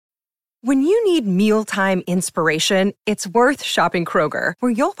When you need mealtime inspiration, it's worth shopping Kroger,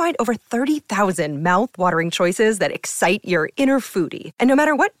 where you'll find over 30,000 mouth-watering choices that excite your inner foodie. And no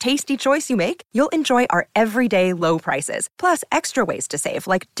matter what tasty choice you make, you'll enjoy our everyday low prices, plus extra ways to save,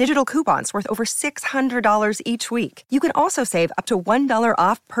 like digital coupons worth over $600 each week. You can also save up to $1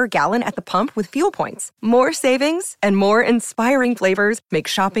 off per gallon at the pump with fuel points. More savings and more inspiring flavors make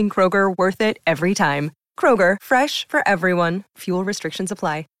shopping Kroger worth it every time. Kroger, fresh for everyone. Fuel restrictions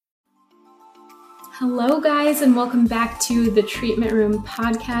apply. Hello, guys, and welcome back to the Treatment Room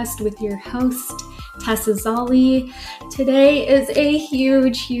podcast with your host, Tessa Zolli. Today is a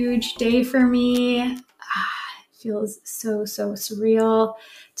huge day for me. It feels so surreal.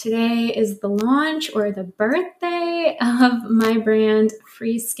 Today is the launch or the birthday of my brand,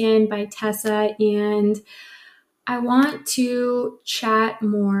 Free Skin by Tessa, and I want to chat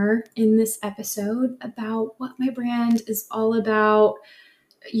more in this episode about what my brand is all about,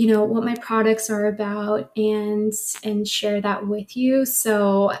 you know, what my products are about, and share that with you.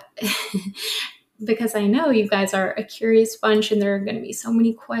 So because I know you guys are a curious bunch and there are going to be so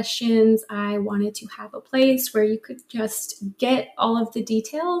many questions, I wanted to have a place where you could just get all of the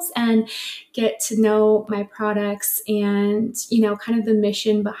details and get to know my products and, you know, kind of the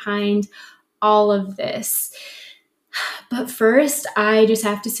mission behind all of this. But first, I just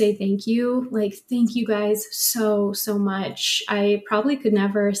have to say thank you. Thank you guys so much. I probably could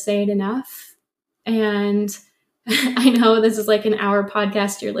never say it enough. And I know this is like an hour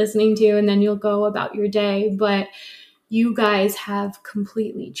podcast you're listening to, and then you'll go about your day. But you guys have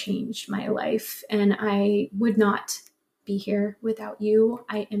completely changed my life, and I would not be here without you.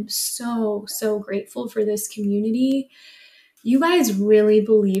 I am so grateful for this community. You guys really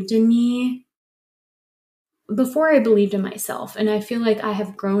believed in me before I believed in myself. And I feel like I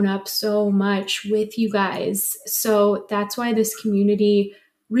have grown up so much with you guys. So that's why this community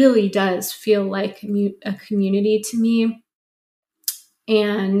really does feel like a community to me.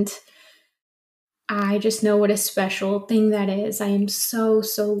 And I just know what a special thing that is. I am so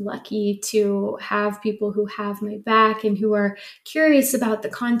lucky to have people who have my back and who are curious about the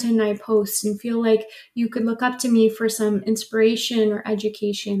content I post and feel like you could look up to me for some inspiration or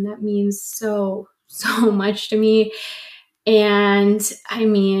education. That means so much to me. And I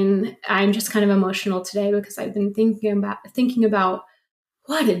mean, I'm just kind of emotional today because I've been thinking about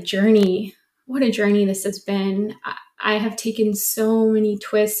what a journey this has been. I have taken so many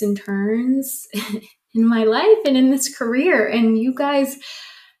twists and turns in my life and in this career. And you guys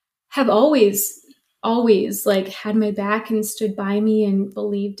have always had my back and stood by me and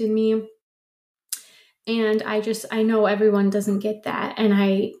believed in me. And I know everyone doesn't get that. And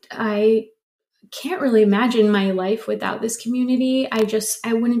I can't really imagine my life without this community.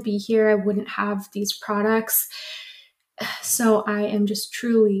 I wouldn't be here. I wouldn't have these products. So I am just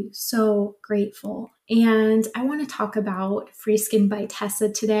truly so grateful. And I want to talk about Free Skin by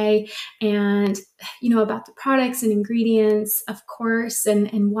Tessa today and, you know, about the products and ingredients, of course,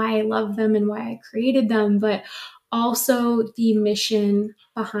 and why I love them and why I created them, but also the mission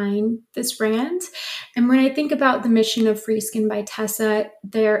behind this brand. And when I think about the mission of Free Skin by Tessa,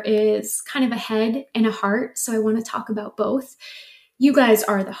 there is kind of a head and a heart. So I want to talk about both. You guys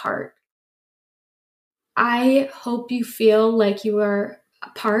are the heart. I hope you feel like you are a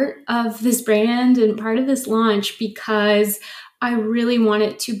part of this brand and part of this launch, because I really want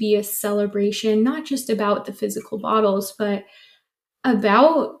it to be a celebration, not just about the physical bottles, but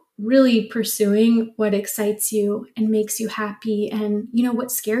about really pursuing what excites you and makes you happy and, you know,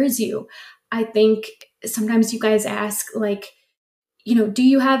 what scares you. I think sometimes you guys ask, like, you know, do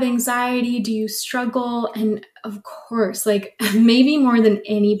you have anxiety? Do you struggle? And of course, like maybe more than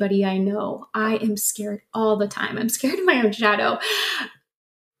anybody I know, I am scared all the time. I'm scared of my own shadow.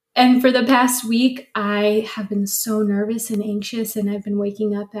 And for the past week, I have been so nervous and anxious, and I've been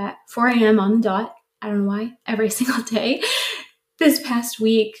waking up at 4 a.m. on the dot. I don't know why, every single day this past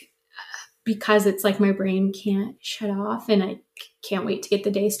week, because it's like my brain can't shut off and I can't wait to get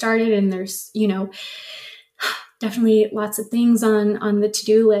the day started. And there's, you know, definitely lots of things on the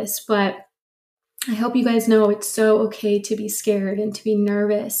to-do list, but I hope you guys know it's so okay to be scared and to be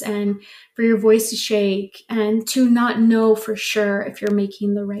nervous and for your voice to shake and to not know for sure if you're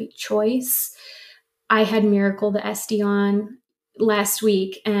making the right choice. I had Miracle the SD on last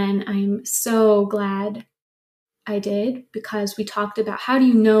week, and I'm so glad I did, because we talked about how do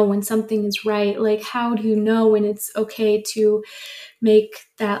you know when something is right? Like, how do you know when it's okay to make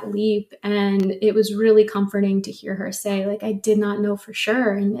that leap? And it was really comforting to hear her say, like, I did not know for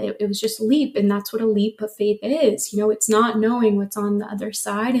sure. And it was just a leap. And that's what a leap of faith is. It's not knowing what's on the other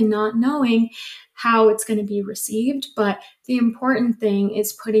side and not knowing how it's going to be received. But the important thing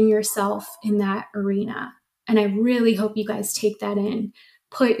is putting yourself in that arena. And I really hope you guys take that in.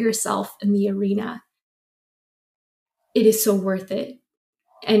 Put yourself in the arena. It is so worth it.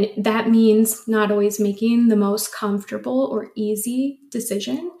 And that means not always making the most comfortable or easy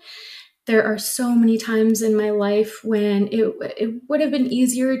decision. There are so many times in my life when it would have been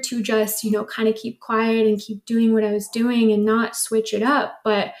easier to just, kind of keep quiet and keep doing what I was doing and not switch it up.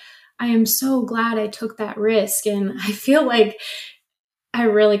 But I am so glad I took that risk. And I feel like I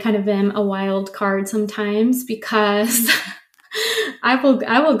really kind of am a wild card sometimes, because I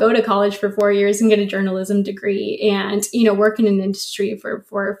will go to college for 4 years and get a journalism degree and, work in an industry for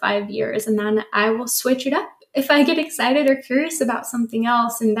 4 or 5 years. And then I will switch it up if I get excited or curious about something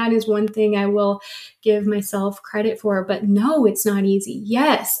else. And that is one thing I will give myself credit for. But no, it's not easy.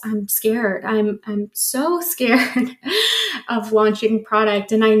 Yes, I'm scared. I'm so scared of launching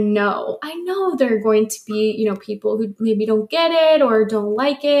product. And I know there are going to be, people who maybe don't get it or don't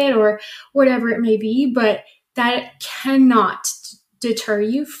like it or whatever it may be, but that cannot deter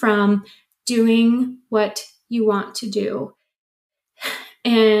you from doing what you want to do.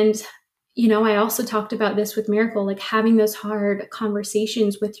 And, I also talked about this with Miracle, like having those hard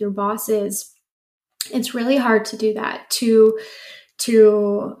conversations with your bosses. It's really hard to do that, to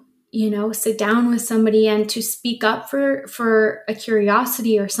sit down with somebody and to speak up for a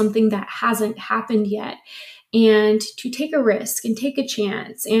curiosity or something that hasn't happened yet, and to take a risk and take a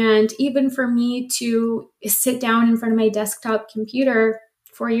chance. And even for me to sit down in front of my desktop computer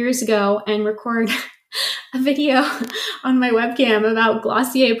 4 years ago and record a video on my webcam about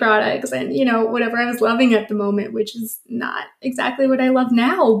Glossier products and, whatever I was loving at the moment, which is not exactly what I love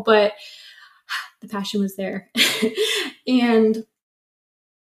now, but the passion was there. And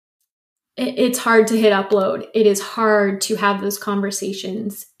it's hard to hit upload. It is hard to have those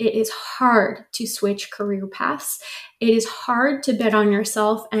conversations. It is hard to switch career paths. It is hard to bet on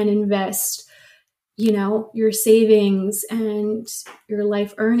yourself and invest, your savings and your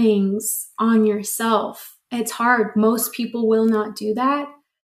life earnings on yourself. It's hard. Most people will not do that.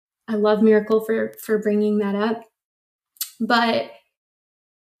 I love Miracle for bringing that up, but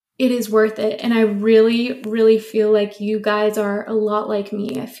it is worth it. And I really, really feel like you guys are a lot like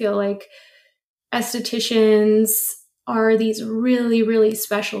me. I feel like estheticians are these really, really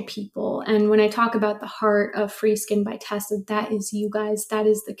special people. And when I talk about the heart of Free Skin by Tessa, that is you guys. That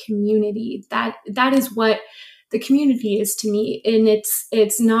is the community. That is what the community is to me. And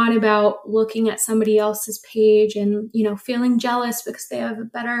it's not about looking at somebody else's page and, feeling jealous because they have a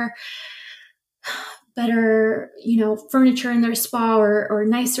better, furniture in their spa or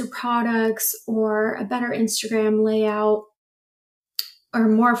nicer products or a better Instagram layout or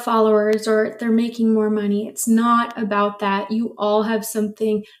more followers or they're making more money. It's not about that. You all have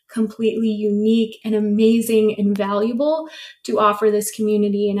something completely unique and amazing and valuable to offer this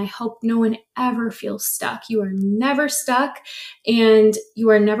community. And I hope no one ever feels stuck. You are never stuck, and you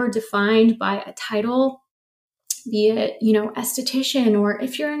are never defined by a title, be it, esthetician, or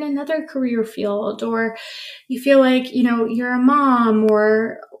if you're in another career field, or you feel like, you're a mom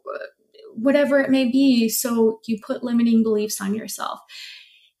or whatever it may be. So you put limiting beliefs on yourself.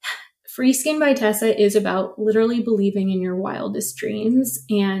 Free Skin by Tessa is about literally believing in your wildest dreams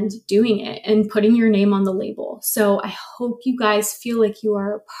and doing it and putting your name on the label. So I hope you guys feel like you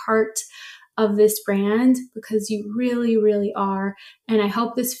are a part of this brand, because you really, really are. And I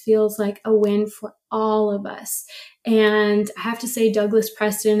hope this feels like a win for all of us. And I have to say, Douglas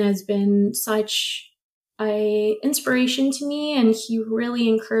Preston has been such an inspiration to me, and he really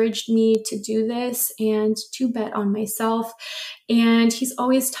encouraged me to do this and to bet on myself. And he's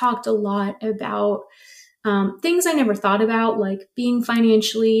always talked a lot about things I never thought about, like being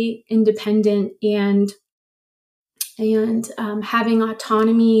financially independent and having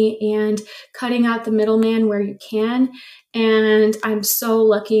autonomy and cutting out the middleman where you can. And I'm so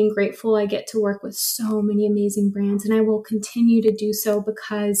lucky and grateful I get to work with so many amazing brands, and I will continue to do so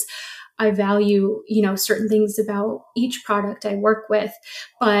because I value, certain things about each product I work with.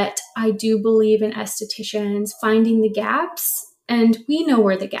 But I do believe in estheticians finding the gaps. And we know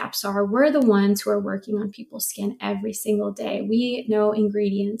where the gaps are. We're the ones who are working on people's skin every single day. We know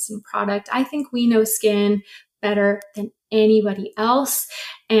ingredients and product. I think we know skin better than anybody else.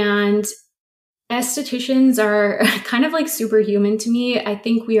 And estheticians are kind of like superhuman to me. I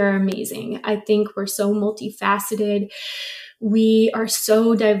think we are amazing. I think we're so multifaceted. We are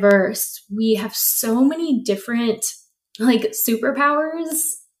so diverse. We have so many different like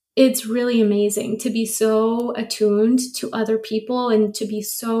superpowers. It's really amazing to be so attuned to other people and to be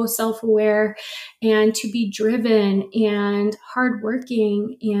so self-aware and to be driven and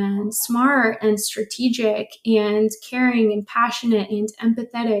hardworking and smart and strategic and caring and passionate and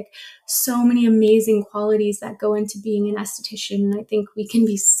empathetic. So many amazing qualities that go into being an esthetician. And I think we can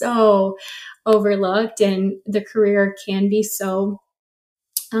be so overlooked, and the career can be so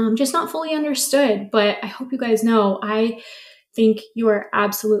just not fully understood. But I hope you guys know I think you are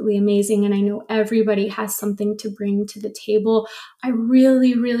absolutely amazing. And I know everybody has something to bring to the table. I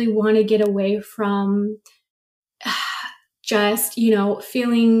really, really want to get away from just,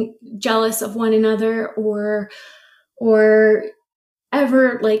 feeling jealous of one another or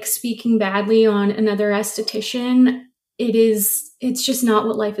ever like speaking badly on another esthetician. It's just not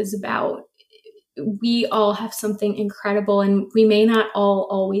what life is about. We all have something incredible, and we may not all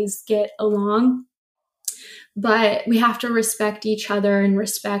always get along, but we have to respect each other and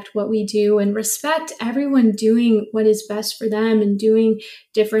respect what we do and respect everyone doing what is best for them and doing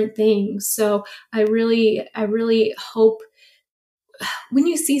different things. So I really hope when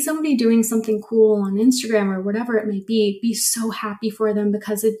you see somebody doing something cool on Instagram or whatever it may be so happy for them,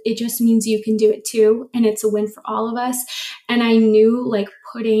 because it just means you can do it too. And it's a win for all of us. And I knew, like,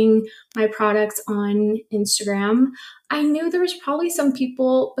 putting my products on Instagram, I knew there was probably some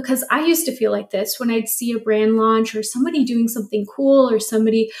people, because I used to feel like this when I'd see a brand launch or somebody doing something cool or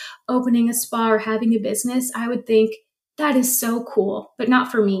somebody opening a spa or having a business, I would think that is so cool, but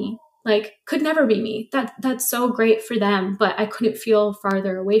not for me. Like, could never be me. That's so great for them, but I couldn't feel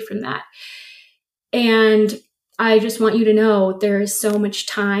farther away from that. And I just want you to know there is so much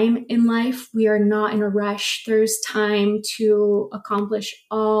time in life. We are not in a rush. There's time to accomplish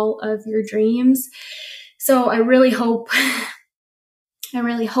all of your dreams. So I really hope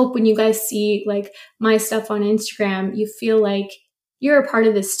when you guys see like my stuff on Instagram, you feel like you're a part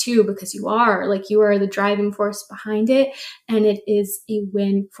of this too, because you are the driving force behind it. And it is a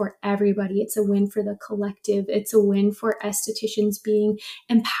win for everybody. It's a win for the collective. It's a win for estheticians being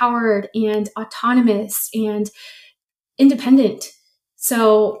empowered and autonomous and independent.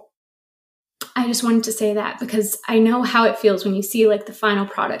 So I just wanted to say that, because I know how it feels when you see like the final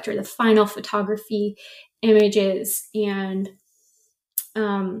product or the final photography images, and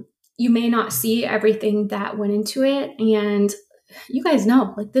you may not see everything that went into it. And you guys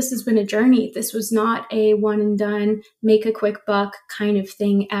know, like, this has been a journey. This was not a one and done, make a quick buck kind of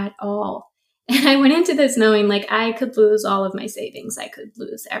thing at all. And I went into this knowing like I could lose all of my savings. I could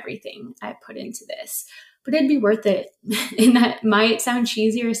lose everything I put into this, but it'd be worth it. And that might sound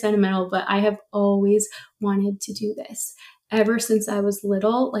cheesy or sentimental, but I have always wanted to do this ever since I was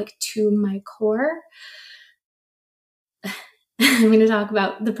little, like to my core. I'm going to talk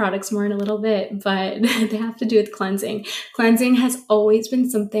about the products more in a little bit, but they have to do with cleansing. Cleansing has always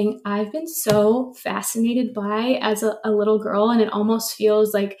been something I've been so fascinated by as a little girl, and it almost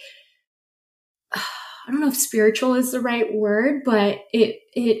feels like, I don't know if spiritual is the right word, but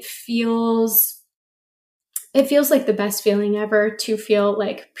it feels like the best feeling ever, to feel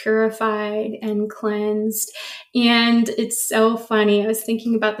like purified and cleansed. And it's so funny. I was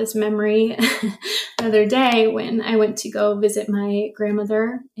thinking about this memory the other day when I went to go visit my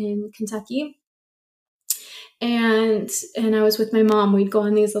grandmother in Kentucky. And I was with my mom. We'd go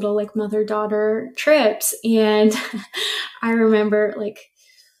on these little like mother-daughter trips. And I remember like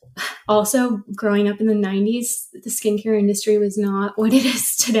also growing up in the 90s, the skincare industry was not what it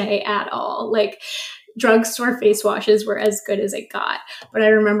is today at all. Like, drugstore face washes were as good as it got. But I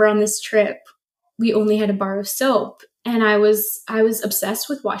remember on this trip, we only had a bar of soap. And I was obsessed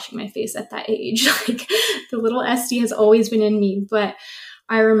with washing my face at that age. Like, the little Esty has always been in me. But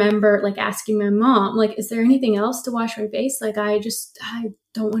I remember like asking my mom, like, is there anything else to wash my face? Like, I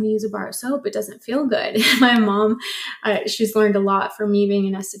don't want to use a bar of soap. It doesn't feel good. My mom, she's learned a lot from me being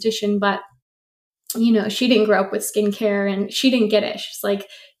an esthetician, but she didn't grow up with skincare and she didn't get it. She's like,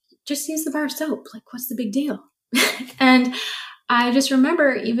 just use the bar of soap. Like, what's the big deal? And I just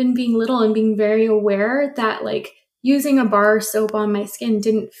remember even being little and being very aware that like using a bar of soap on my skin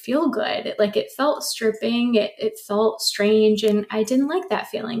didn't feel good. It felt stripping. It felt strange. And I didn't like that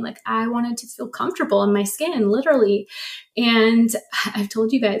feeling. Like, I wanted to feel comfortable in my skin, literally. And I've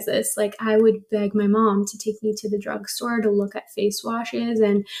told you guys this, like, I would beg my mom to take me to the drugstore to look at face washes.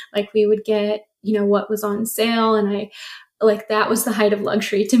 And like, we would get, what was on sale. And that was the height of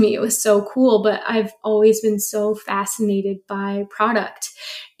luxury to me. It was so cool, but I've always been so fascinated by product.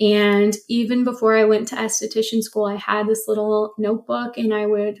 And even before I went to esthetician school, I had this little notebook, and I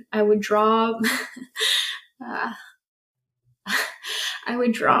would draw I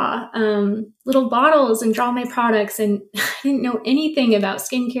would draw little bottles and draw my products. And I didn't know anything about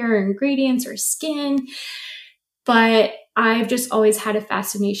skincare or ingredients or skin, but I've just always had a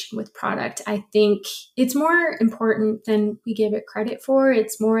fascination with product. I think it's more important than we give it credit for.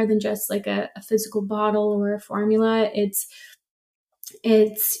 It's more than just like a physical bottle or a formula. It's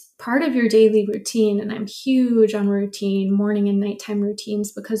part of your daily routine. And I'm huge on routine, morning and nighttime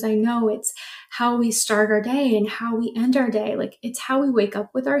routines, because I know it's how we start our day and how we end our day. Like, it's how we wake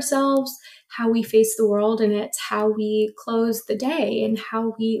up with ourselves, how we face the world, and it's how we close the day, and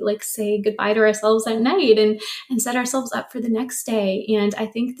how we like say goodbye to ourselves at night and set ourselves up for the next day. And I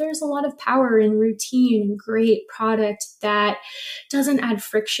think there's a lot of power in routine and great product that doesn't add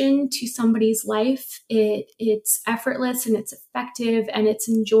friction to somebody's life. It's effortless, and it's effective, and it's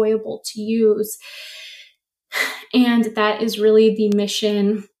enjoyable to use. And that is really the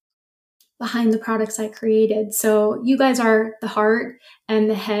mission behind the products I created. So you guys are the heart, and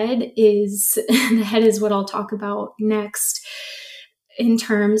the head is what I'll talk about next in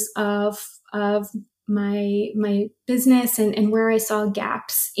terms of my business and where I saw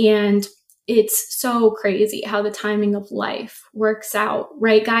gaps. And it's so crazy how the timing of life works out,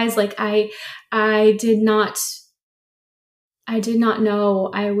 right, guys? Like I did not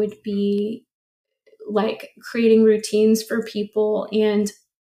know I would be like creating routines for people, and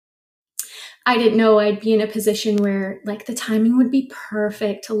I didn't know I'd be in a position where like the timing would be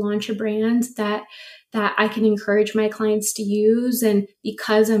perfect to launch a brand that I can encourage my clients to use. And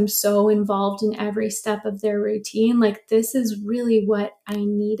because I'm so involved in every step of their routine, like this is really what I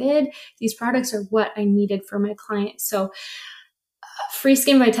needed. These products are what I needed for my clients. So Free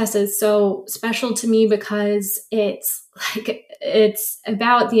Skin by Tessa is so special to me because it's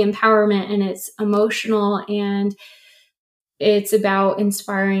about the empowerment, and it's emotional, and it's about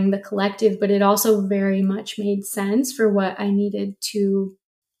inspiring the collective, but it also very much made sense for what I needed to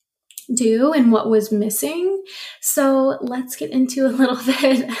do and what was missing. So let's get into a little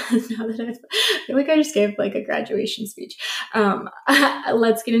bit, now that I feel like I just gave like a graduation speech.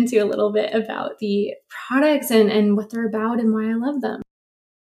 Let's get into a little bit about the products and what they're about and why I love them.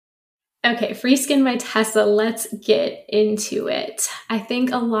 Okay, Free Skin by Tessa, let's get into it. I think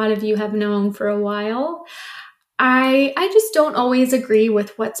a lot of you have known for a while. I just don't always agree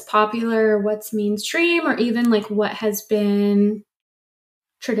with what's popular, what's mainstream, or even like what has been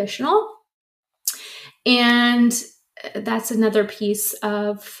traditional. And that's another piece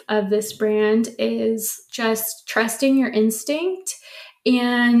of this brand, is just trusting your instinct,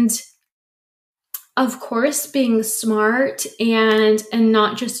 and of course being smart and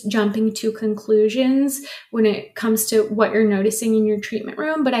not just jumping to conclusions when it comes to what you're noticing in your treatment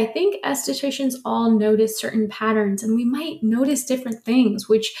room. But I think estheticians all notice certain patterns, and we might notice different things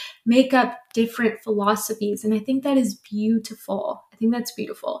which make up different philosophies. And I think that is beautiful. I think that's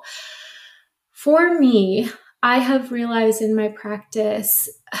beautiful. For me, I have realized in my practice,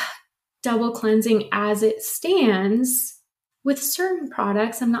 double cleansing as it stands with certain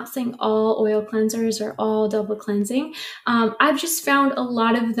products, I'm not saying all oil cleansers are all double cleansing. I've just found a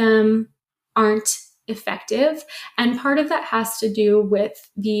lot of them aren't effective. And part of that has to do with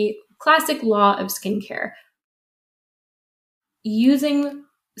the classic law of skincare. Using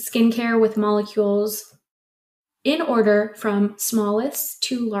skincare with molecules in order from smallest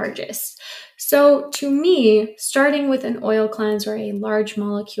to largest. So to me, starting with an oil cleanse or a large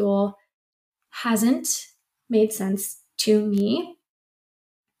molecule hasn't made sense to me.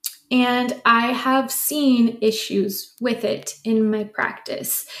 And I have seen issues with it in my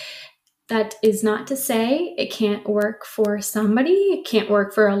practice. That is not to say it can't work for somebody. It can't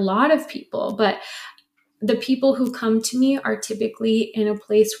work for a lot of people, but the people who come to me are typically in a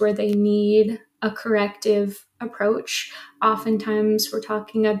place where they need a corrective approach. Oftentimes we're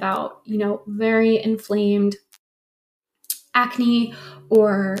talking about, very inflamed acne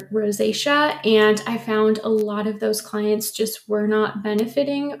or rosacea. And I found a lot of those clients just were not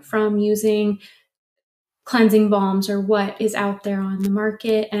benefiting from using cleansing balms or what is out there on the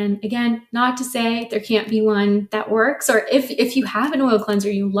market. And again, not to say there can't be one that works, or if you have an oil cleanser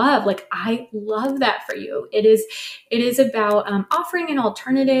you love, like I love that for you. It is about offering an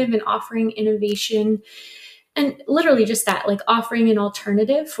alternative and offering innovation. And literally just that, like offering an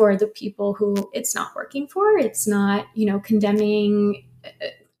alternative for the people who it's not working for. It's not, condemning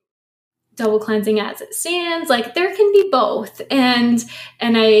double cleansing as it stands. Like there can be both. And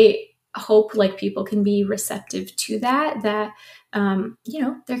I hope like people can be receptive to that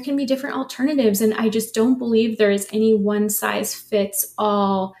there can be different alternatives. And I just don't believe there is any one size fits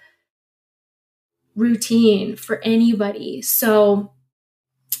all routine for anybody. So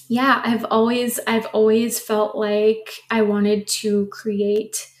yeah, I've always felt like I wanted to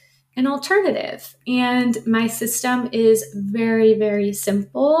create an alternative. And my system is very, very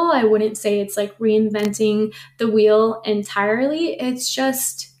simple. I wouldn't say it's like reinventing the wheel entirely. It's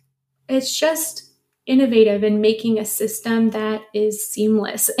just innovative and making a system that is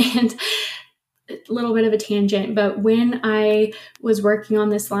seamless. And a little bit of a tangent, but when I was working on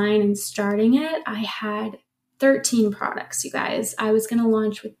this line and starting it, I had 13 products, you guys. I was going to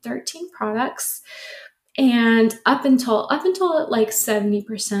launch with 13 products. And up until like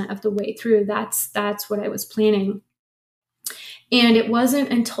 70% of the way through, that's what I was planning. And it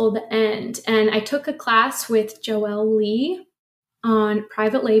wasn't until the end. And I took a class with Joelle Lee on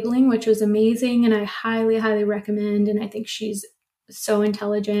private labeling, which was amazing. And I highly, highly recommend. And I think she's so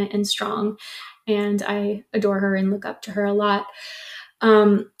intelligent and strong. And I adore her and look up to her a lot.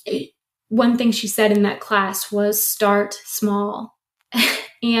 One thing she said in that class was start small.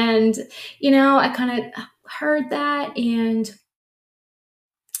 And, I kind of heard that and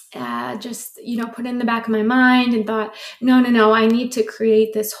just, put it in the back of my mind and thought, no, I need to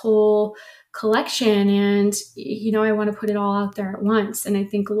create this whole collection. And, I want to put it all out there at once. And I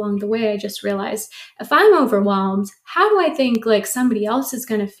think along the way, I just realized if I'm overwhelmed, how do I think like somebody else is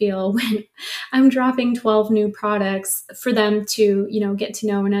going to feel when I'm dropping 12 new products for them to, get to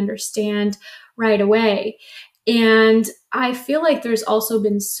know and understand right away? And I feel like there's also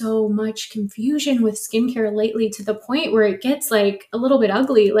been so much confusion with skincare lately to the point where it gets like a little bit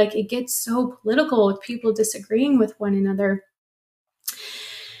ugly. Like it gets so political with people disagreeing with one another.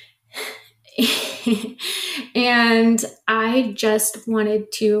 And I just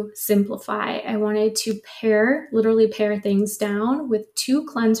wanted to simplify. I wanted to literally pare things down with 2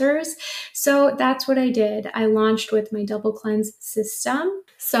 cleansers. So that's what I did. I launched with my double cleanse system.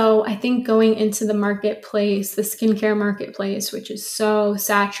 So I think going into the marketplace, the skincare marketplace, which is so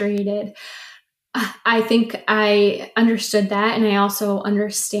saturated, I think I understood that. And I also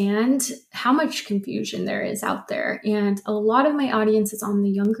understand how much confusion there is out there. And a lot of my audience is on the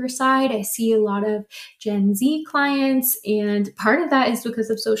younger side. I see a lot of Gen Z clients. And part of that is because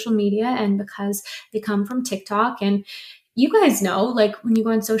of social media and because they come from TikTok. And you guys know, like when you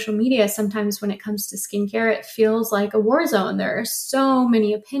go on social media, sometimes when it comes to skincare, it feels like a war zone. There are so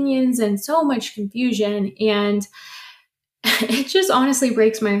many opinions and so much confusion. And it just honestly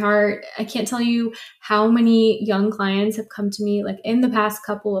breaks my heart. I can't tell you how many young clients have come to me like in the past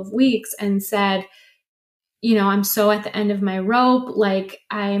couple of weeks and said, I'm so at the end of my rope. Like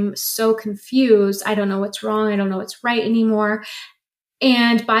I'm so confused. I don't know what's wrong. I don't know what's right anymore.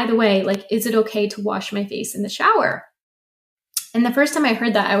 And by the way, like, is it okay to wash my face in the shower? And the first time I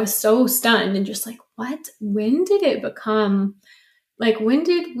heard that, I was so stunned and just like, what? When did it become like, when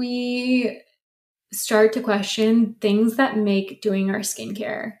did we start to question things that make doing our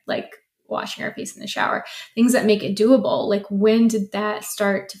skincare, like washing our face in the shower, things that make it doable? Like when did that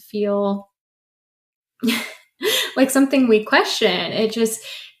start to feel like something we question?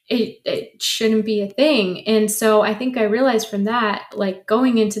 It shouldn't be a thing. And so I think I realized from that, like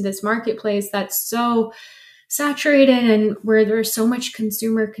going into this marketplace that's so saturated and where there's so much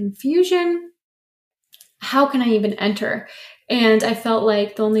consumer confusion, how can I even enter? And I felt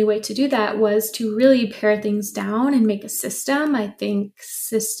like the only way to do that was to really pare things down and make a system. I think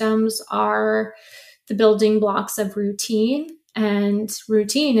systems are the building blocks of routine, and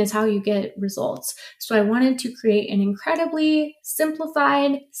routine is how you get results. So I wanted to create an incredibly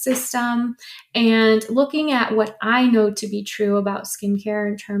simplified system and looking at what I know to be true about skincare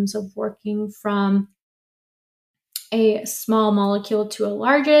in terms of working from a small molecule to a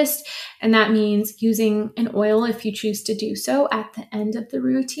largest. And that means using an oil if you choose to do so at the end of the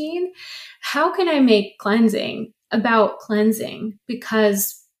routine. How can I make cleansing about cleansing?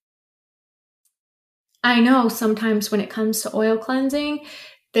 Because I know sometimes when it comes to oil cleansing,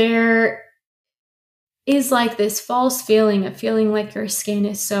 there is like this false feeling of feeling like your skin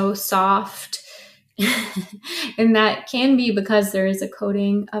is so soft. And that can be because there is a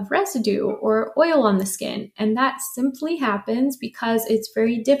coating of residue or oil on the skin. And that simply happens because it's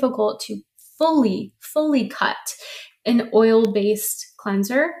very difficult to fully cut an oil-based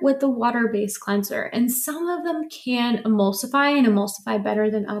cleanser with the water-based cleanser. And some of them can emulsify and emulsify better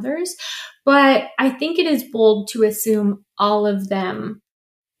than others. But I think it is bold to assume all of them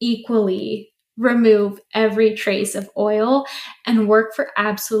equally remove every trace of oil and work for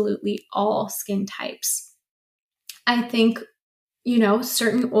absolutely all skin types. I think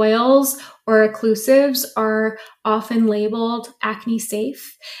certain oils or occlusives are often labeled acne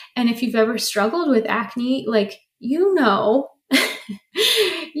safe. And if you've ever struggled with acne, like,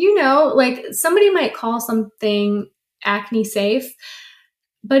 like somebody might call something acne safe,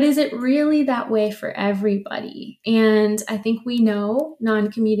 but is it really that way for everybody? And I think we know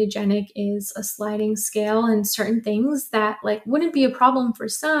non-comedogenic is a sliding scale, and certain things that like wouldn't be a problem for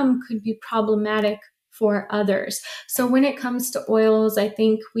some could be problematic for others. So when it comes to oils, I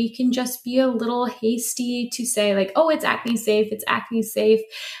think we can just be a little hasty to say like, oh, it's acne safe. It's acne safe.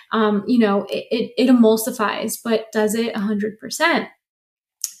 It emulsifies, but does it 100%?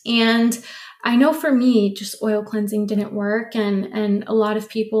 And I know for me, just oil cleansing didn't work. And a lot of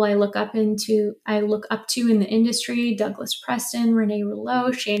people I look up to in the industry, Douglas Preston, Renee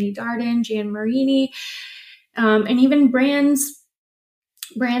Rouleau, Shani Darden, Jan Marini, and even brands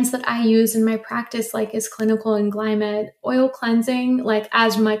that I use in my practice, like is Clinical and Glymed oil cleansing, like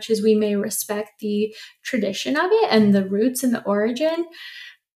as much as we may respect the tradition of it and the roots and the origin,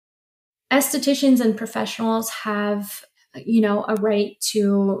 estheticians and professionals have, a right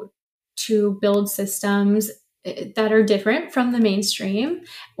to build systems that are different from the mainstream,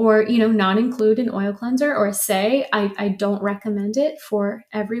 or, not include an oil cleanser, or say, I don't recommend it for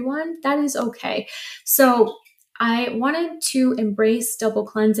everyone. That is okay. So I wanted to embrace double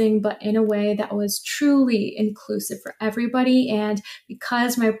cleansing, but in a way that was truly inclusive for everybody. And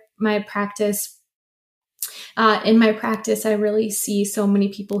because my practice, in my practice, I really see so many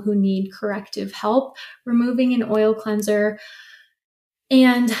people who need corrective help, removing an oil cleanser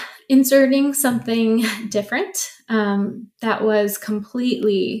and inserting something different that was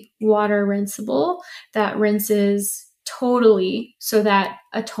completely water rinsable, that rinses totally so that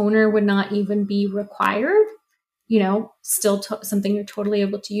a toner would not even be required, still something you're totally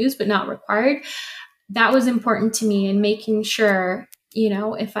able to use, but not required. That was important to me in making sure,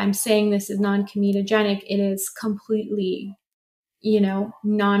 if I'm saying this is non-comedogenic, it is completely,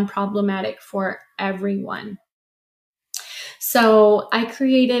 non-problematic for everyone. So I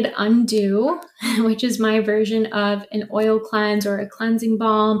created Undo, which is my version of an oil cleanse or a cleansing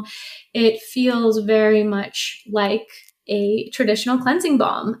balm. It feels very much like a traditional cleansing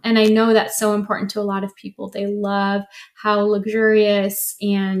balm. And I know that's so important to a lot of people. They love how luxurious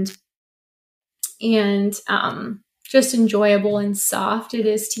and just enjoyable and soft it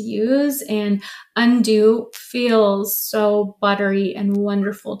is to use. And Undo feels so buttery and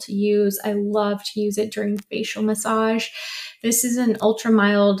wonderful to use. I love to use it during facial massage. This is an ultra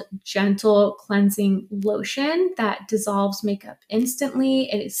mild, gentle cleansing lotion that dissolves makeup instantly.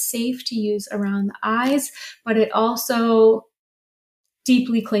 It is safe to use around the eyes, but it also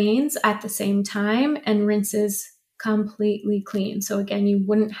deeply cleans at the same time and rinses completely clean. So again, you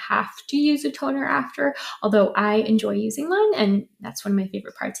wouldn't have to use a toner after, although I enjoy using one and that's one of my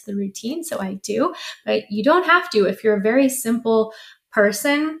favorite parts of the routine. So I do, but you don't have to. If you're a very simple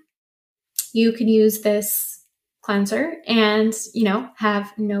person, you can use this cleanser and,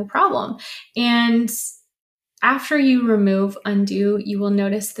 have no problem. And after you remove Undo, you will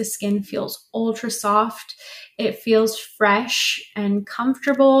notice the skin feels ultra soft. It feels fresh and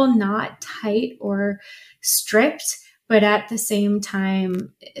comfortable, not tight or stripped, but at the same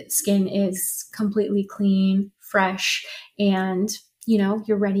time, skin is completely clean, fresh, and,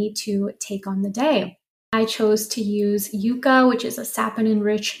 you're ready to take on the day. I chose to use Yucca, which is a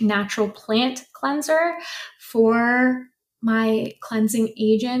saponin-rich natural plant cleanser, for my cleansing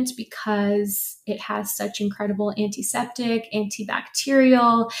agent because it has such incredible antiseptic,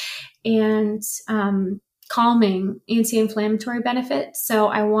 antibacterial, and calming anti-inflammatory benefits. So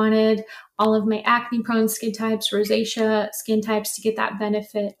I wanted all of my acne-prone skin types, rosacea skin types to get that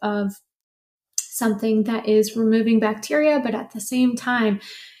benefit of something that is removing bacteria, but at the same time,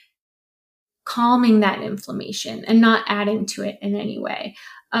 calming that inflammation and not adding to it in any way.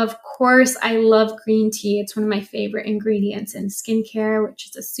 Of course, I love green tea. It's one of my favorite ingredients in skincare, which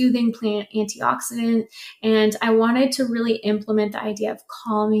is a soothing plant antioxidant. And I wanted to really implement the idea of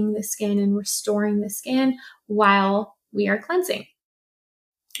calming the skin and restoring the skin while we are cleansing.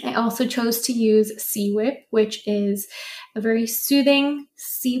 I also chose to use Sea Whip, which is a very soothing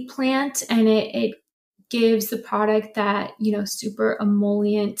sea plant, and it gives the product that, super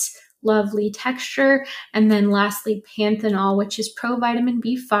emollient, lovely texture. And then lastly, Panthenol, which is provitamin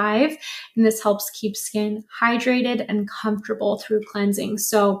B5. And this helps keep skin hydrated and comfortable through cleansing.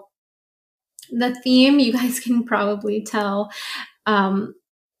 So the theme, you guys can probably tell,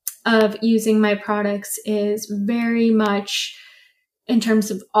 of using my products is very much, in terms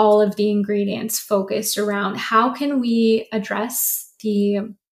of all of the ingredients, focused around how can we address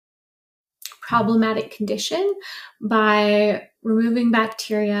the problematic condition by removing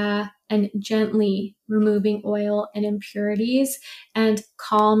bacteria and gently removing oil and impurities and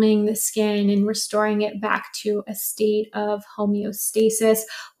calming the skin and restoring it back to a state of homeostasis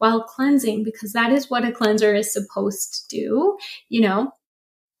while cleansing, because that is what a cleanser is supposed to do.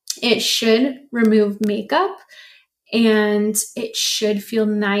 It should remove makeup and it should feel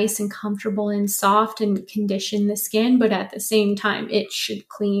nice and comfortable and soft and condition the skin, but at the same time, it should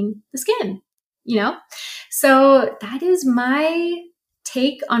clean the skin, So that is my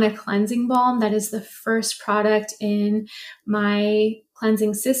take on a cleansing balm. That is the first product in my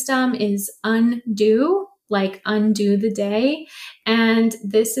cleansing system is Undo, like undo the day. And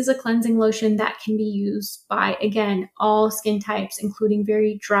this is a cleansing lotion that can be used by, again, all skin types, including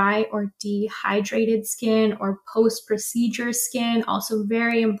very dry or dehydrated skin or post-procedure skin. Also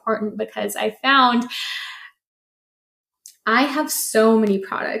very important because I found I have so many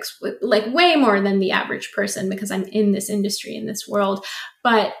products with like way more than the average person because I'm in this industry, in this world.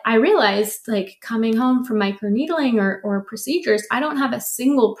 But I realized like coming home from microneedling or procedures, I don't have a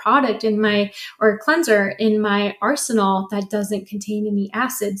single product or cleanser in my arsenal that doesn't contain any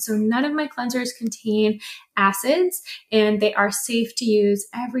acids. So none of my cleansers contain acids, and they are safe to use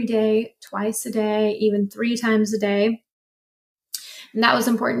every day, twice a day, even 3 times a day. And that was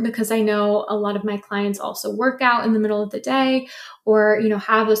important because I know a lot of my clients also work out in the middle of the day or,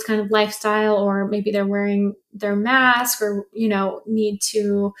 have this kind of lifestyle, or maybe they're wearing their mask or, need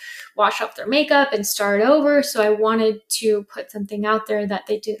to wash off their makeup and start over. So I wanted to put something out there that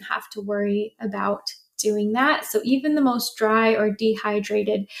they didn't have to worry about doing that. So even the most dry or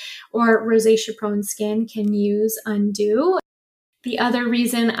dehydrated or rosacea prone skin can use Undo. The other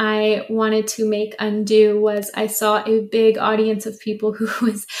reason I wanted to make Undo was I saw a big audience of people who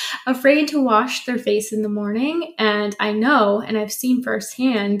was afraid to wash their face in the morning. And I know, and I've seen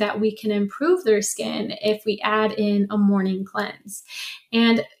firsthand, that we can improve their skin if we add in a morning cleanse.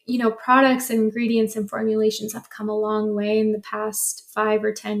 And, products and ingredients and formulations have come a long way in the past 5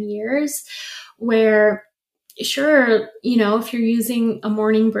 or 10 years where sure, if you're using a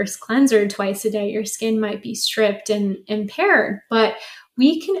morning burst cleanser twice a day, your skin might be stripped and impaired, but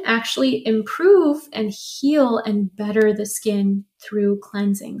we can actually improve and heal and better the skin through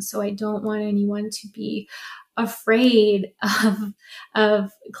cleansing. So I don't want anyone to be afraid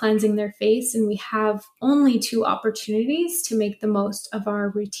of cleansing their face. And we have only 2 opportunities to make the most of our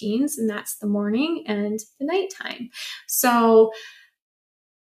routines, and that's the morning and the nighttime. So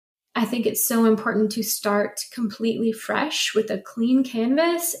I think it's so important to start completely fresh with a clean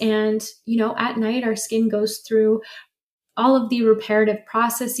canvas. And, at night, our skin goes through all of the reparative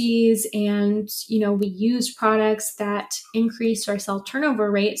processes and, we use products that increase our cell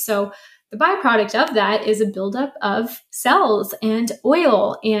turnover rate. So the byproduct of that is a buildup of cells and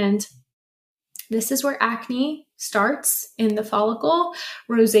oil. And this is where acne starts in the follicle.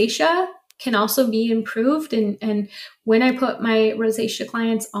 Rosacea can also be improved. And when I put my rosacea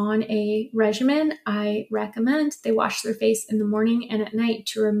clients on a regimen, I recommend they wash their face in the morning and at night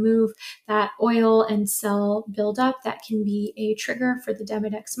to remove that oil and cell buildup that can be a trigger for the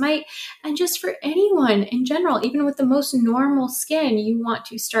Demodex mite. And just for anyone in general, even with the most normal skin, you want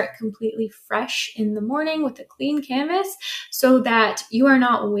to start completely fresh in the morning with a clean canvas so that you are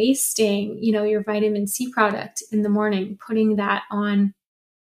not wasting, your vitamin C product in the morning, putting that on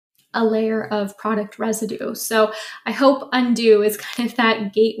a layer of product residue. So I hope Undo is kind of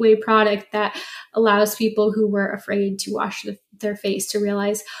that gateway product that allows people who were afraid to wash their face to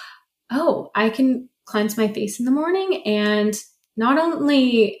realize, oh, I can cleanse my face in the morning. And not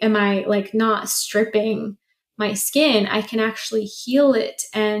only am I not stripping my skin, I can actually heal it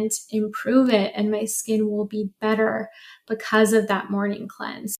and improve it. And my skin will be better because of that morning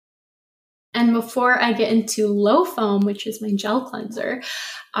cleanse. And before I get into Low Foam, which is my gel cleanser,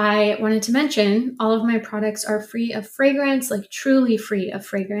 I wanted to mention all of my products are free of fragrance, truly free of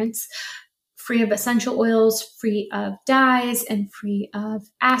fragrance, free of essential oils, free of dyes, and free of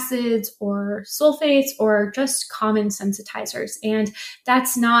acids or sulfates or just common sensitizers. And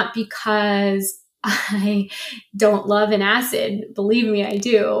that's not because I don't love an acid. Believe me, I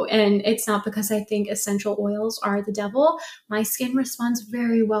do. And it's not because I think essential oils are the devil. My skin responds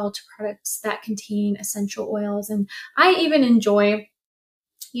very well to products that contain essential oils. And I even enjoy,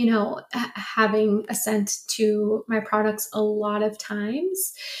 having a scent to my products a lot of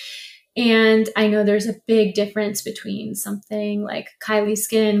times. And I know there's a big difference between something like Kylie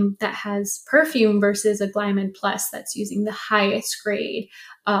Skin that has perfume versus a Glymed Plus that's using the highest grade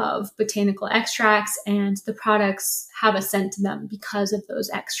of botanical extracts, and the products have a scent to them because of those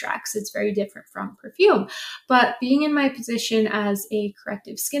extracts. It's very different from perfume. But being in my position as a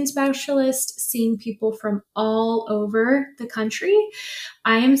corrective skin specialist, seeing people from all over the country,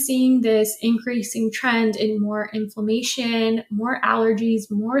 I am seeing this increasing trend in more inflammation, more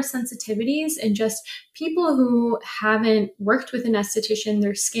allergies, more sensitivities, and just people who haven't worked with an esthetician.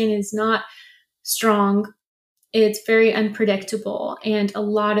 Their skin is not strong. It's very unpredictable, and a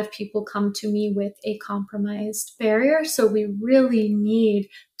lot of people come to me with a compromised barrier. So we really need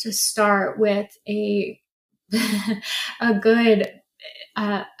to start with a good,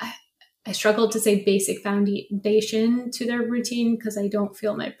 I struggle to say basic foundation to their routine because I don't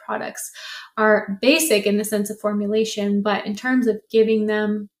feel my products are basic in the sense of formulation, but in terms of giving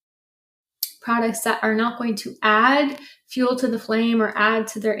them products that are not going to add fuel to the flame or add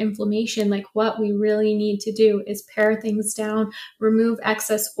to their inflammation. Like, what we really need to do is pare things down, remove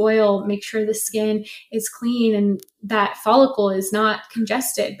excess oil, make sure the skin is clean and that follicle is not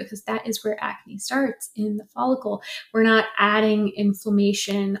congested, because that is where acne starts, in the follicle. We're not adding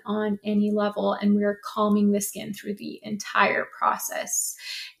inflammation on any level, and we're calming the skin through the entire process.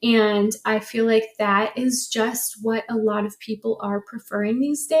 And I feel like that is just what a lot of people are preferring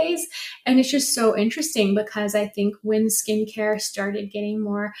these days. And it's just so interesting because I think when skincare started getting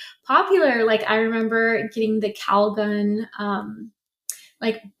more popular, like I remember getting the Calgon,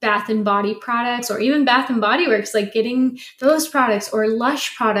 like Bath and Body products, or even Bath and Body Works, like getting those products, or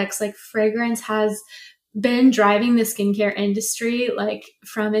Lush products. Like, fragrance has been driving the skincare industry like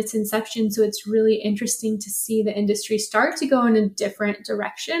from its inception. So it's really interesting to see the industry start to go in a different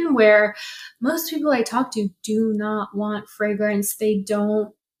direction, where most people I talk to do not want fragrance. They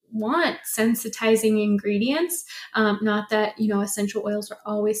don't want sensitizing ingredients. Not that, essential oils are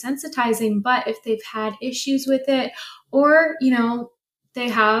always sensitizing, but if they've had issues with it, or, they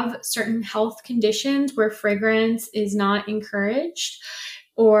have certain health conditions where fragrance is not encouraged,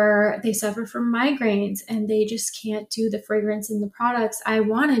 or they suffer from migraines and they just can't do the fragrance in the products. I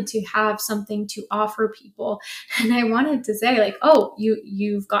wanted to have something to offer people. And I wanted to say, like, oh,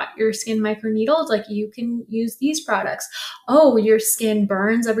 you've got your skin microneedled, like you can use these products. Oh, your skin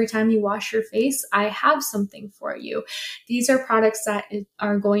burns every time you wash your face. I have something for you. These are products that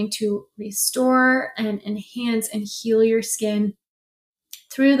are going to restore and enhance and heal your skin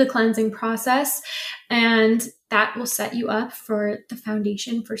through the cleansing process. And that will set you up for the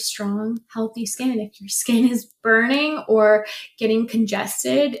foundation for strong, healthy skin. If your skin is burning or getting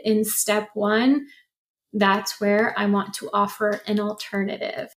congested in step 1, that's where I want to offer an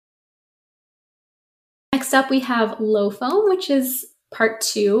alternative. Next up, we have Low Foam, which is part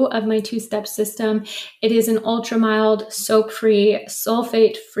 2 of my 2-step system. It is an ultra mild, soap-free,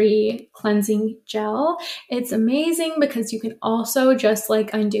 sulfate-free cleansing gel. It's amazing because you can also, just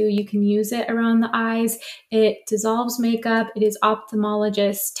like Undo, you can use it around the eyes. It dissolves makeup. It is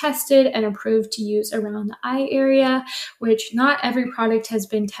ophthalmologist tested and approved to use around the eye area, which not every product has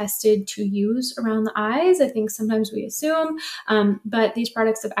been tested to use around the eyes. I think sometimes we assume, but these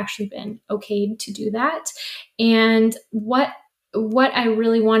products have actually been okayed to do that. And what I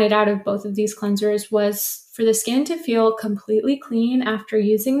really wanted out of both of these cleansers was for the skin to feel completely clean after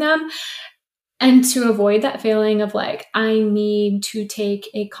using them, and to avoid that feeling of like, I need to take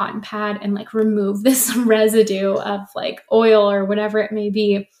a cotton pad and like remove this residue of like oil or whatever it may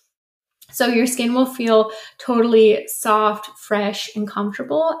be. So your skin will feel totally soft, fresh, and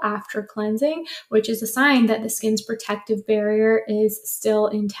comfortable after cleansing, which is a sign that the skin's protective barrier is still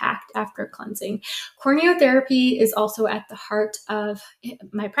intact after cleansing. Corneotherapy is also at the heart of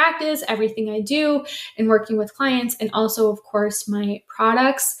my practice, everything I do in working with clients, and also, of course, my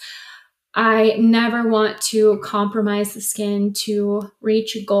products. I never want to compromise the skin to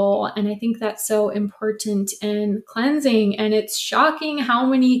reach a goal. And I think that's so important in cleansing. And it's shocking how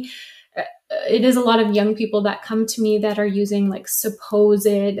many it is a lot of young people that come to me that are using like supposed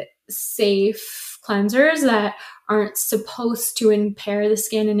safe cleansers that aren't supposed to impair the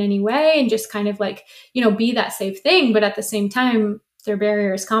skin in any way, and just kind of like, be that safe thing. But at the same time, their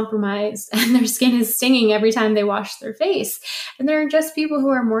barrier is compromised and their skin is stinging every time they wash their face. And there are just people who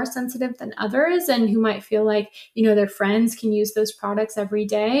are more sensitive than others, and who might feel like, their friends can use those products every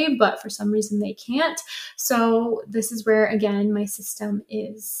day, but for some reason they can't. So this is where, again, my system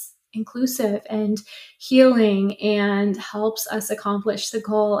is inclusive and healing and helps us accomplish the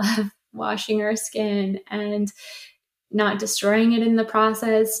goal of washing our skin and not destroying it in the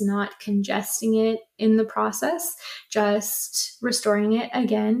process, not congesting it in the process, just restoring it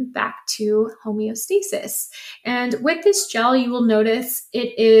again back to homeostasis. And with this gel, you will notice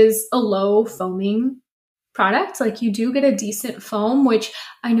it is a low foaming product. Like you do get a decent foam, which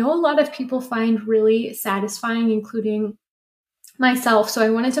I know a lot of people find really satisfying, including myself. So I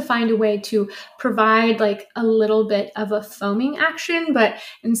wanted to find a way to provide like a little bit of a foaming action, but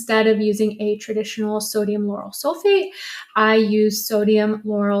instead of using a traditional sodium lauryl sulfate, I use sodium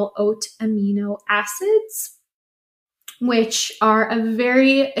lauryl oat amino acids, which are a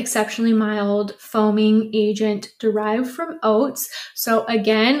very exceptionally mild foaming agent derived from oats. So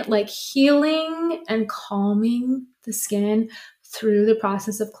again, like healing and calming the skin through the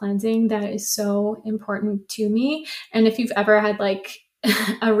process of cleansing, that is so important to me. And if you've ever had like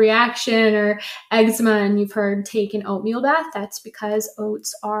a reaction or eczema and you've heard take an oatmeal bath, that's because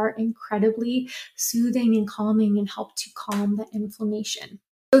oats are incredibly soothing and calming and help to calm the inflammation.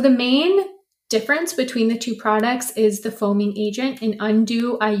 So the main difference between the two products is the foaming agent. In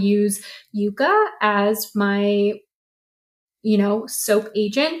Undo, I use Yucca as my soap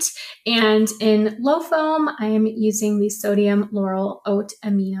agent. And in Low Foam, I am using the sodium lauryl oat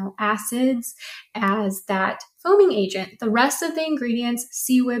amino acids as that foaming agent. The rest of the ingredients,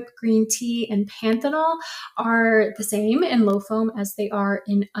 Sea Whip, green tea, and panthenol, are the same in Low Foam as they are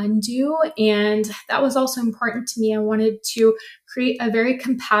in Undo. And that was also important to me. I wanted to create a very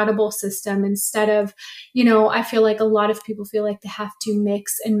compatible system instead of, I feel like a lot of people feel like they have to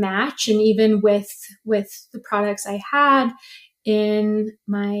mix and match. And even with the products I had in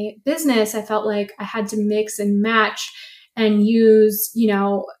my business, I felt like I had to mix and match and use,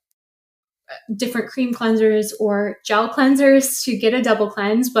 different cream cleansers or gel cleansers to get a double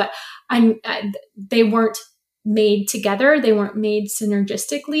cleanse, but they weren't made together. They weren't made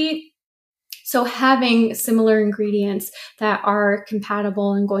synergistically. So having similar ingredients that are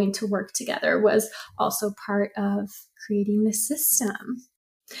compatible and going to work together was also part of creating the system.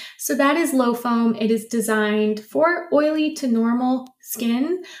 So that is Low Foam. It is designed for oily to normal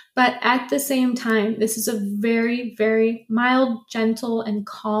skin, but at the same time, this is a very, very mild, gentle, and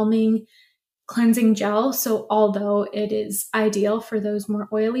calming cleansing gel. So although it is ideal for those more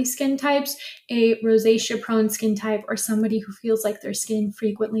oily skin types, a rosacea prone skin type, or somebody who feels like their skin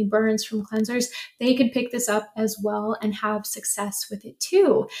frequently burns from cleansers, they could pick this up as well and have success with it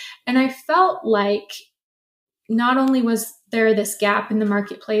too. And I felt like not only was there this gap in the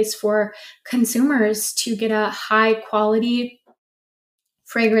marketplace for consumers to get a high quality,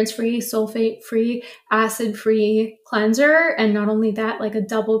 fragrance-free, sulfate-free, acid-free cleanser, and not only that, like a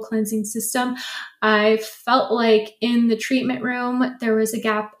double cleansing system, I felt like in the treatment room, there was a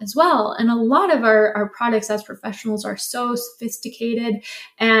gap as well. And a lot of our products as professionals are so sophisticated,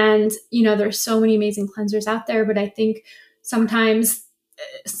 and, there's so many amazing cleansers out there, but I think sometimes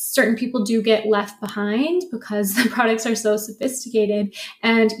certain people do get left behind because the products are so sophisticated,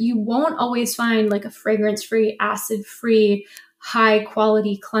 and you won't always find like a fragrance-free, acid-free, high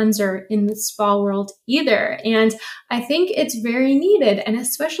quality cleanser in the spa world either. And I think it's very needed. And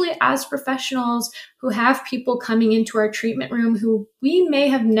especially as professionals who have people coming into our treatment room who we may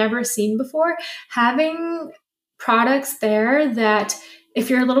have never seen before, having products there that if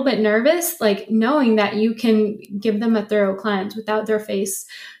you're a little bit nervous, like knowing that you can give them a thorough cleanse without their face,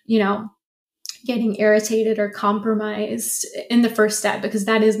 getting irritated or compromised in the first step, because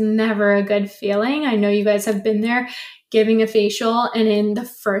that is never a good feeling. I know you guys have been there giving a facial, and in the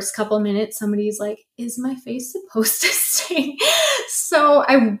first couple minutes, somebody's like, is my face supposed to sting? So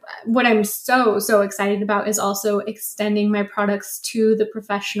what I'm so excited about is also extending my products to the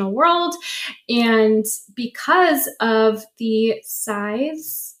professional world. And because of the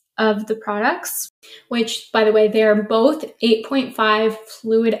size of the products, which by the way, they're both 8.5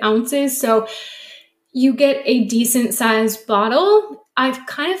 fluid ounces. So you get a decent sized bottle. I've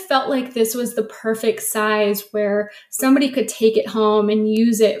kind of felt like this was the perfect size where somebody could take it home and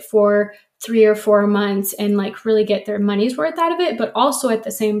use it for 3 or 4 months and like really get their money's worth out of it. But also at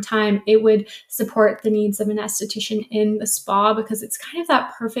the same time, it would support the needs of an esthetician in the spa, because it's kind of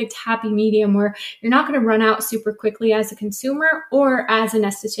that perfect happy medium where you're not going to run out super quickly as a consumer or as an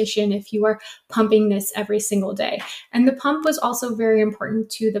esthetician if you are pumping this every single day. And the pump was also very important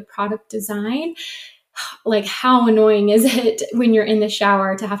to the product design. Like, how annoying is it when you're in the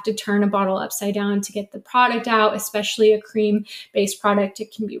shower to have to turn a bottle upside down to get the product out, especially a cream-based product?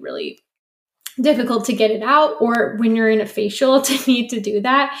 It can be really difficult to get it out, or when you're in a facial to need to do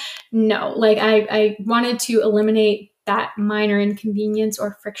that. No, like I wanted to eliminate that minor inconvenience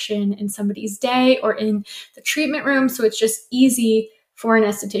or friction in somebody's day or in the treatment room. So it's just easy for an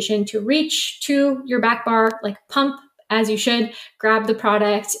esthetician to reach to your back bar, like pump as you should, grab the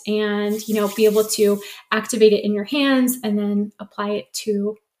product and, be able to activate it in your hands and then apply it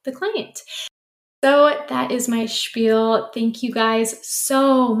to the client. So that is my spiel. Thank you guys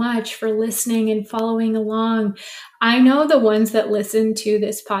so much for listening and following along. I know the ones that listen to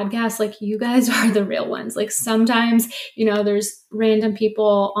this podcast, like you guys are the real ones. Like sometimes, there's random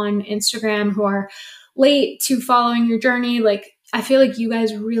people on Instagram who are late to following your journey. Like I feel like you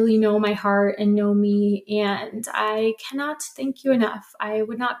guys really know my heart and know me, and I cannot thank you enough. I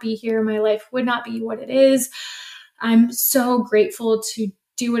would not be here. My life would not be what it is. I'm so grateful to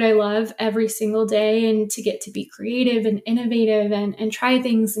do what I love every single day and to get to be creative and innovative and try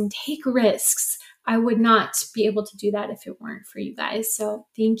things and take risks. I would not be able to do that if it weren't for you guys. So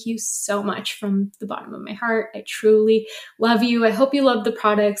thank you so much from the bottom of my heart. I truly love you. I hope you love the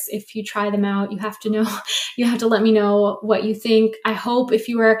products. If you try them out, you have to let me know what you think. I hope if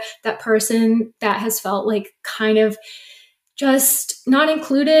you are that person that has felt like kind of just not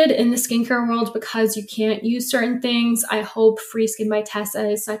included in the skincare world because you can't use certain things, I hope Free Skin by Tessa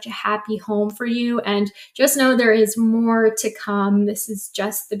is such a happy home for you. And just know there is more to come. This is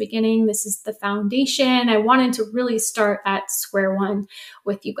just the beginning. This is the foundation. I wanted to really start at square one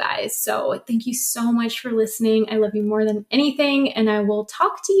with you guys. So thank you so much for listening. I love you more than anything. And I will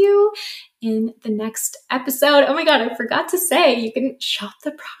talk to you in the next episode. Oh my God, I forgot to say you can shop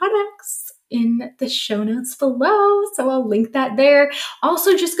the products in the show notes below. So I'll link that there.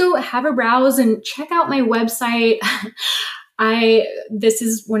 Also, just go have a browse and check out my website. This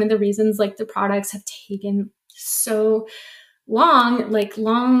is one of the reasons like the products have taken so long, like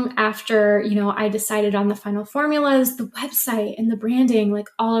long after, I decided on the final formulas, the website and the branding, like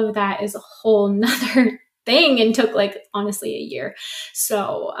all of that is a whole nother thing and took like honestly a year.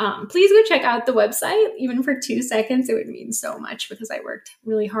 So please go check out the website, even for 2 seconds. It would mean so much because I worked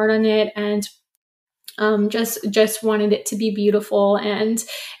really hard on it and just wanted it to be beautiful and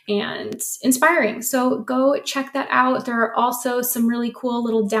inspiring. So go check that out. There are also some really cool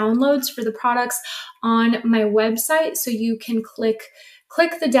little downloads for the products on my website. So you can click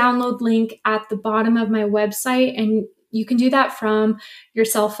the download link at the bottom of my website, and you can do that from your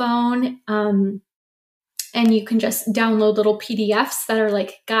cell phone. And you can just download little PDFs that are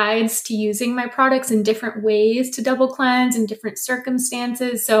like guides to using my products in different ways to double cleanse in different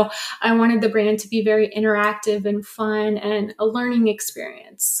circumstances. So I wanted the brand to be very interactive and fun and a learning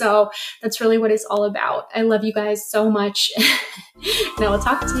experience. So that's really what it's all about. I love you guys so much. And I will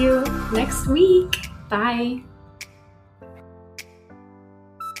talk to you next week. Bye.